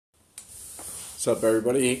What's up,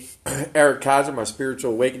 everybody? Eric Kaiser, my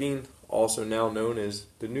spiritual awakening, also now known as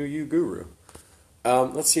the New You Guru.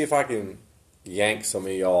 Let's see if I can yank some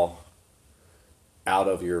of y'all out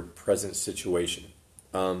of your present situation.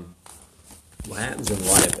 What happens in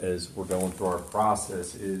life as we're going through our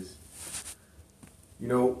process is,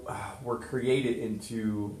 we're created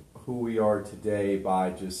into who we are today by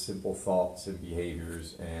just simple thoughts and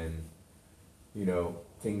behaviors and,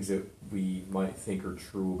 things that we might think are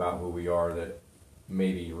true about who we are that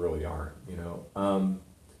maybe really aren't,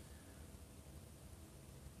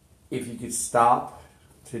 If you could stop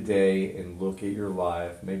today and look at your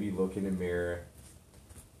life, maybe look in the mirror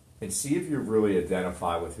and see if you really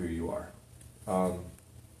identify with who you are.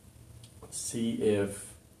 See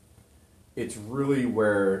if it's really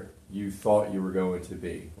where you thought you were going to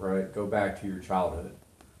be, right? Go back to your childhood.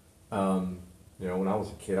 When I was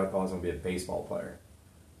a kid, I thought I was going to be a baseball player.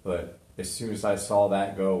 But as soon as I saw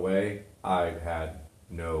that go away, I had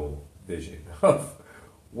no vision of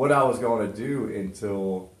what I was going to do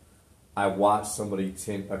until I watched somebody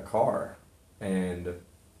tint a car. And,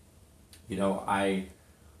 I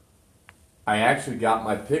actually got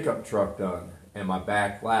my pickup truck done. And my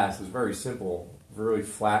back glass was very simple, really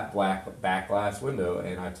flat black back glass window.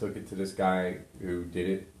 And I took it to this guy who did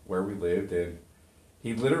it where we lived. And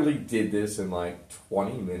he literally did this in like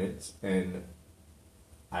 20 minutes. And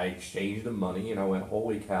I exchanged the money and I went,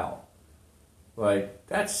 holy cow. Like,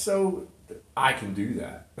 that's so, I can do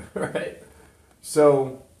that, right?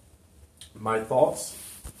 So, my thoughts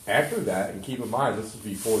after that, and keep in mind, this is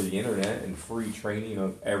before the internet and free training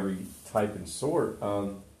of every type and sort.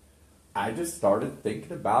 I just started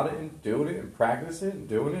thinking about it and doing it and practicing it and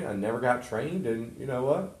doing it. I never got trained, and you know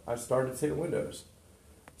what? I started tinting windows.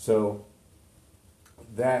 So,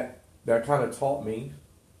 that kind of taught me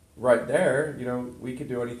right there, we could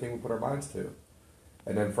do anything we put our minds to.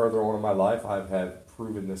 And then further on in my life, I have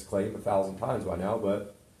proven this claim 1,000 times by now.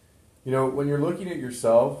 But, when you're looking at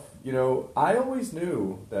yourself, I always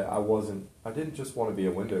knew that I didn't just want to be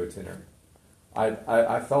a window tinter.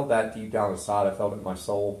 I felt that deep down inside. I felt it in my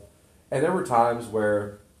soul. And there were times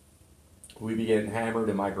where we'd be getting hammered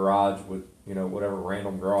in my garage with, whatever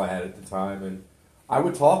random girl I had at the time. And I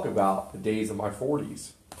would talk about the days of my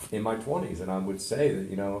 40s, in my 20s. And I would say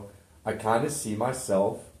that, I kind of see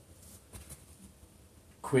myself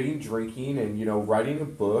quitting drinking and, writing a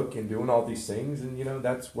book and doing all these things. And,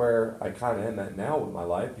 that's where I kind of am at now with my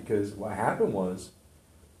life, because what happened was,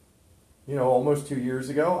 almost 2 years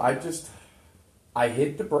ago, I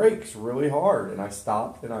hit the brakes really hard and I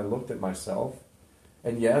stopped and I looked at myself.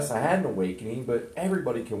 And yes, I had an awakening, but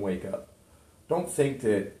everybody can wake up. Don't think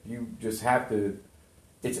that you just have to,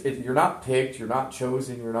 you're not picked, you're not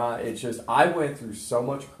chosen, it's just, I went through so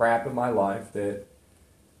much crap in my life that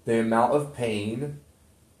the amount of pain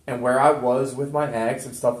and where I was with my ex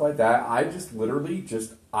and stuff like that, I just literally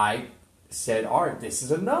I said, all right, this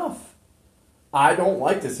is enough. I don't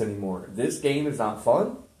like this anymore. This game is not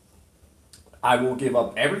fun. I will give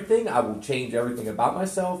up everything. I will change everything about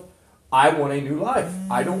myself. I want a new life.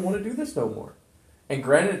 I don't want to do this no more. And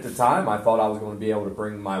granted, at the time, I thought I was going to be able to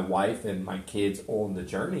bring my wife and my kids on the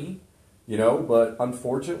journey, but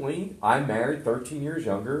unfortunately, I'm married 13 years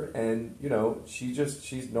younger, and,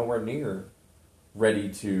 she's nowhere near ready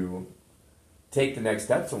to take the next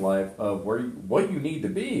steps in life of what you need to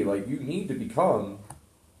be. Like, you need to become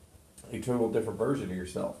a total different version of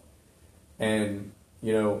yourself. And,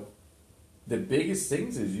 the biggest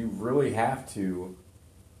things is you really have to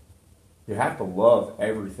love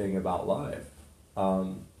everything about life.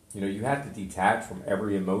 You have to detach from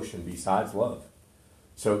every emotion besides love.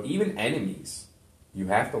 So even enemies, you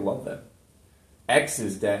have to love them.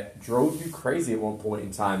 Exes that drove you crazy at one point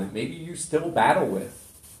in time that maybe you still battle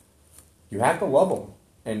with, you have to love them.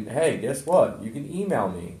 And hey, guess what? You can email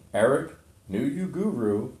me, Eric,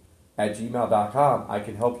 newyouguru@gmail.com. I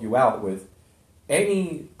can help you out with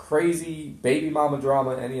any crazy baby mama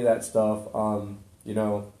drama, any of that stuff.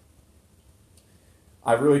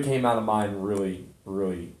 I really came out of mine really,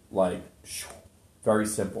 really very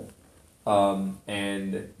simple.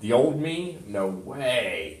 And the old me, no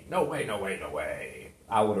way.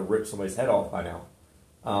 I would have ripped somebody's head off by now.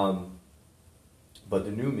 But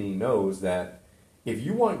the new me knows that if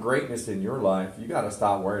you want greatness in your life, you got to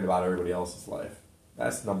stop worrying about everybody else's life.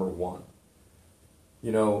 That's number one.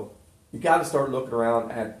 You got to start looking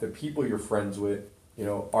around at the people you're friends with.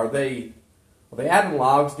 Are they adding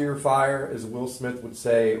logs to your fire, as Will Smith would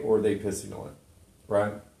say, or are they pissing on it?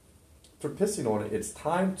 Right? If they're pissing on it, it's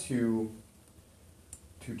time to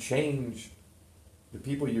change the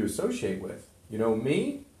people you associate with.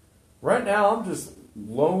 Me, right now, I'm just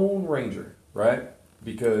Lone Ranger, right?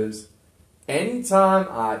 Because anytime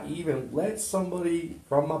I even let somebody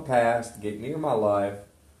from my past get near my life,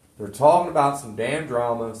 they're talking about some damn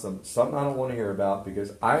drama, something I don't want to hear about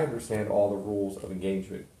because I understand all the rules of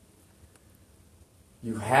engagement.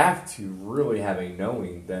 You have to really have a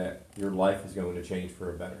knowing that your life is going to change for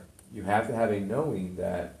a better. You have to have a knowing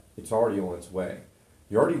that it's already on its way.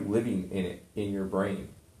 You're already living in it, in your brain.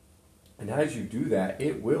 And as you do that,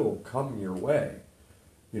 it will come your way.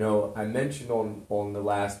 You know, I mentioned on the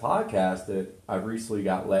last podcast that I recently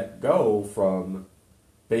got let go from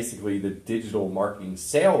basically the digital marketing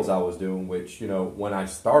sales I was doing, which, you know, when I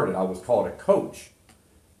started, I was called a coach.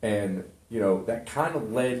 And, you know, that kind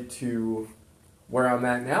of led to where I'm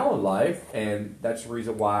at now in life, and that's the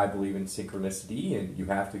reason why I believe in synchronicity, and you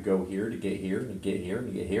have to go here to get here, and get here,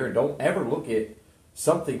 and get here, and don't ever look at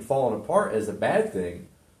something falling apart as a bad thing.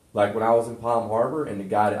 Like when I was in Palm Harbor, and the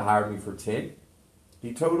guy that hired me for tint,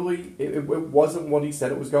 he totally, it wasn't what he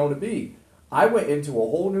said it was going to be. I went into a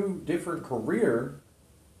whole new, different career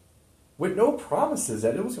with no promises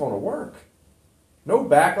that it was going to work. No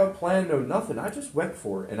backup plan, no nothing. I just went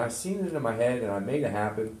for it, and I seen it in my head, and I made it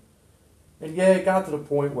happen. And yeah, it got to the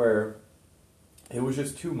point where it was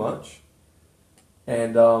just too much.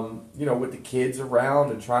 And, you know, with the kids around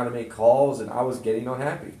and trying to make calls, and I was getting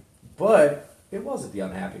unhappy. But it wasn't the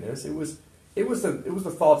unhappiness. It was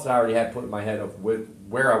the thoughts that I already had put in my head of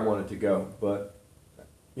where I wanted to go. But,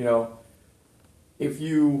 you know, if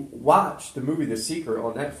you watch the movie The Secret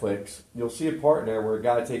on Netflix, you'll see a part in there where a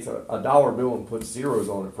guy takes a dollar bill and puts zeros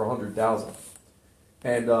on it for 100,000.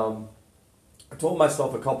 And, I told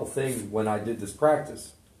myself a couple things when I did this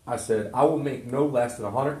practice. I said, I will make no less than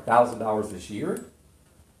 $100,000 this year.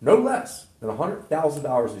 No less than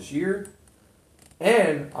 $100,000 this year.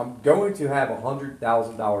 And I'm going to have a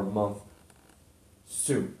 $100,000 month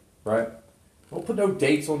soon, right? Don't put no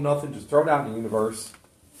dates on nothing. Just throw it out in the universe.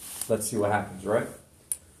 Let's see what happens, right?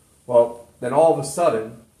 Well, then all of a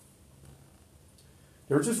sudden,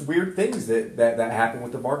 there were just weird things that happened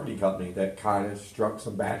with the marketing company that kind of struck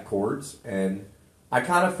some bad chords, and I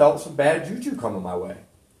kind of felt some bad juju coming my way.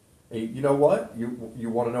 And you know what? You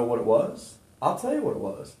want to know what it was? I'll tell you what it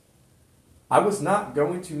was. I was not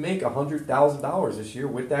going to make $100,000 this year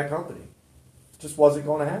with that company. It just wasn't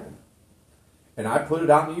going to happen. And I put it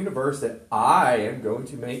out in the universe that I am going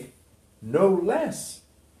to make no less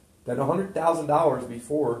than $100,000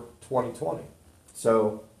 before 2020.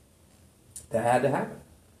 So that had to happen.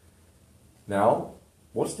 Now,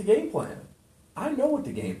 what's the game plan? I know what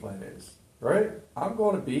the game plan is, right? I'm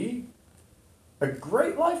going to be a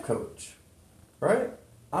great life coach, right?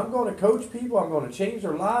 I'm going to coach people. I'm going to change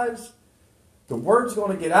their lives. The word's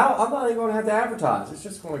going to get out. I'm not even going to have to advertise. It's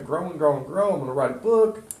just going to grow and grow and grow. I'm going to write a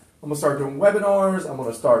book. I'm going to start doing webinars. I'm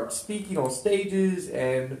going to start speaking on stages.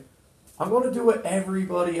 And I'm going to do what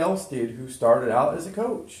everybody else did who started out as a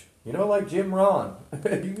coach. You know, like Jim Rohn.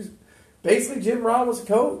 Basically, Jim Rohn was a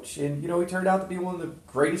coach, and, you know, he turned out to be one of the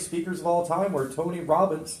greatest speakers of all time, where Tony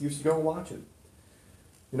Robbins used to go and watch him.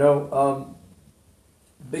 You know,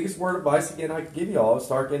 biggest word of advice, again, I could give you all is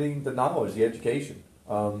start getting the knowledge, the education.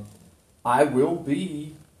 I will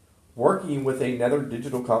be working with another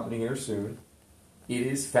digital company here soon. It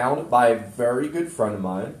is founded by a very good friend of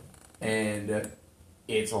mine, and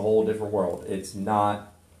it's a whole different world. It's not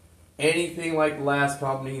anything like the last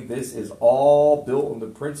company. This is all built on the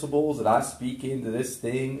principles that I speak into this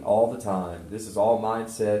thing all the time. This is all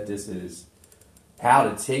mindset. This is how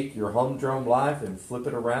to take your humdrum life and flip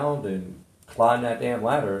it around and climb that damn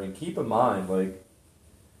ladder. And keep in mind, like,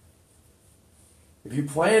 if you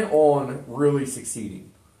plan on really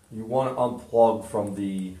succeeding, you want to unplug from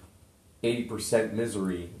the 80%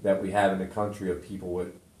 misery that we have in the country of people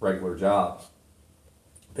with regular jobs.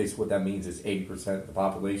 Basically what that means is 80% of the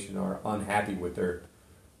population are unhappy with their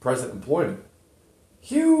present employment.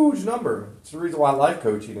 Huge number. It's the reason why life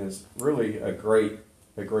coaching is really a great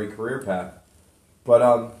career path.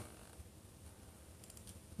 But,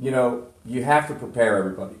 you know, you have to prepare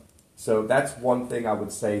everybody. So that's one thing I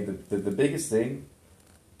would say. The biggest thing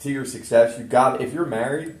to your success, you got, if you're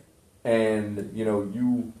married and, you know,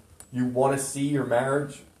 you want to see your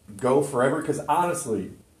marriage go forever, because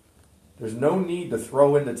honestly, there's no need to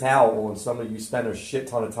throw in the towel on somebody you spend a shit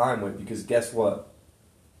ton of time with, because guess what?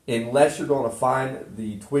 Unless you're going to find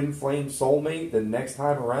the twin flame soulmate the next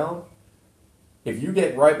time around, if you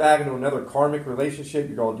get right back into another karmic relationship,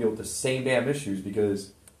 you're going to deal with the same damn issues,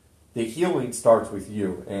 because the healing starts with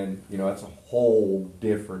you. And, you know, that's a whole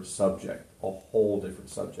different subject. A whole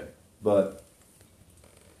different subject. But,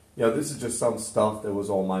 you know, this is just some stuff that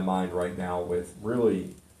was on my mind right now with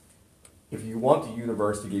really, if you want the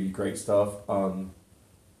universe to give you great stuff,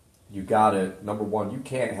 you gotta, number one, you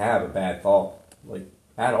can't have a bad thought, like,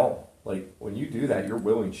 at all. Like, when you do that, you're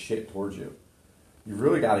willing shit towards you. You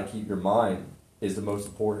really gotta keep your mind is the most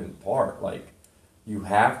important part. Like, you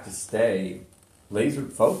have to stay laser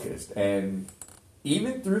focused. And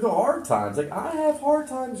even through the hard times, like, I have hard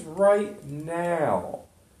times right now.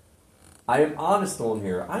 I am honest on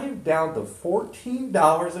here. I am down to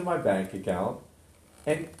 $14 in my bank account.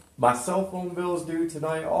 And my cell phone bill is due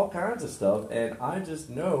tonight, all kinds of stuff. And I just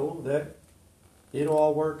know that it'll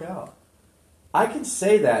all work out. I can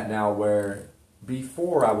say that now where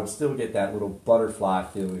before I would still get that little butterfly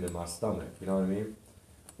feeling in my stomach. You know what I mean?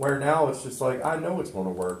 Where now it's just like, I know it's going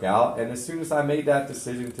to work out. And as soon as I made that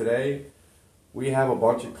decision today, we have a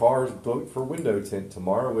bunch of cars booked for window tint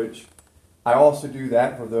tomorrow, which I also do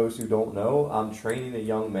that for those who don't know. I'm training a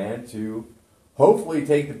young man to hopefully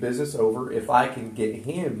take the business over. If I can get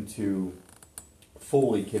him to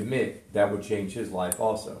fully commit, that would change his life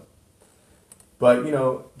also. But, you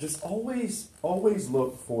know, just always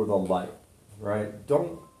look for the light, right?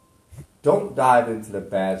 Don't dive into the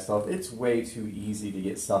bad stuff. It's way too easy to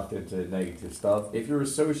get sucked into negative stuff. If you're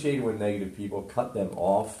associated with negative people, cut them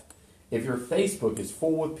off. If your Facebook is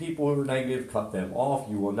full with people who are negative, cut them off.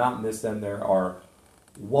 You will not miss them. There are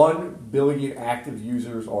 1 billion active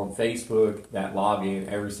users on Facebook that log in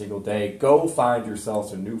every single day. Go find yourself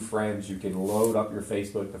some new friends. You can load up your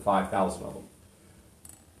Facebook to 5,000 of them.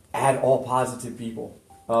 Add all positive people.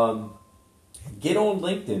 Get on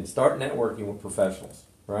LinkedIn. Start networking with professionals,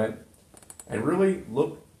 right? And really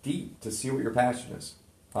look deep to see what your passion is.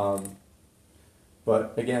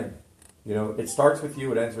 But again, you know, it starts with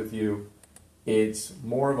you, it ends with you. It's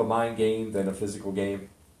more of a mind game than a physical game.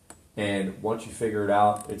 And once you figure it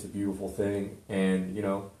out, it's a beautiful thing. And, you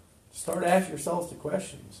know, start asking yourselves the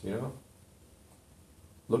questions, you know.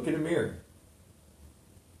 Look in a mirror.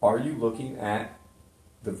 Are you looking at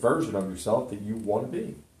the version of yourself that you want to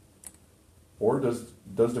be? Or does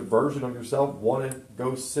the version of yourself want to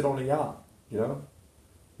go sit on a yacht, you know?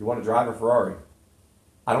 You want to drive a Ferrari.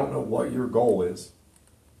 I don't know what your goal is.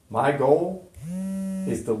 My goal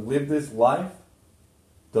is to live this life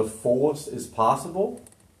the fullest as possible.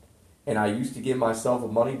 And I used to give myself a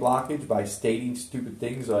money blockage by stating stupid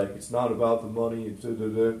things like, it's not about the money, it's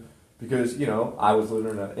because, you know, I was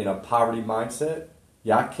living in a poverty mindset.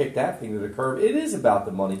 Yeah, I kicked that thing to the curb. It is about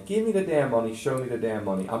the money. Give me the damn money. Show me the damn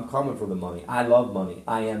money. I'm coming for the money. I love money.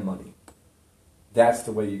 I am money. That's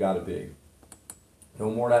the way you got to be. No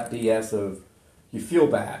more of that BS of you feel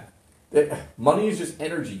bad. Money is just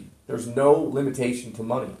energy. There's no limitation to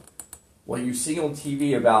money. What you see on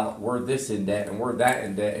TV about we're this in debt and we're that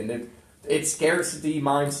in debt, and it's scarcity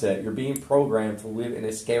mindset. You're being programmed to live in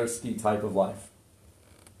a scarcity type of life.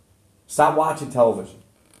 Stop watching television.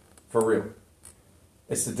 For real.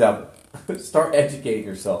 It's the devil. Start educating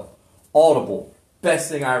yourself. Audible.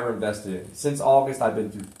 Best thing I ever invested in. Since August, I've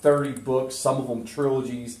been through 30 books, some of them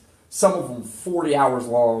trilogies, some of them 40 hours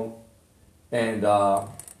long, and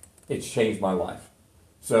it's changed my life.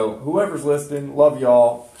 So whoever's listening, love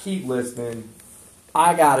y'all. Keep listening.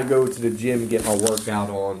 I got to go to the gym and get my workout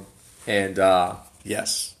on. And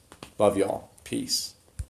yes, love y'all. Peace.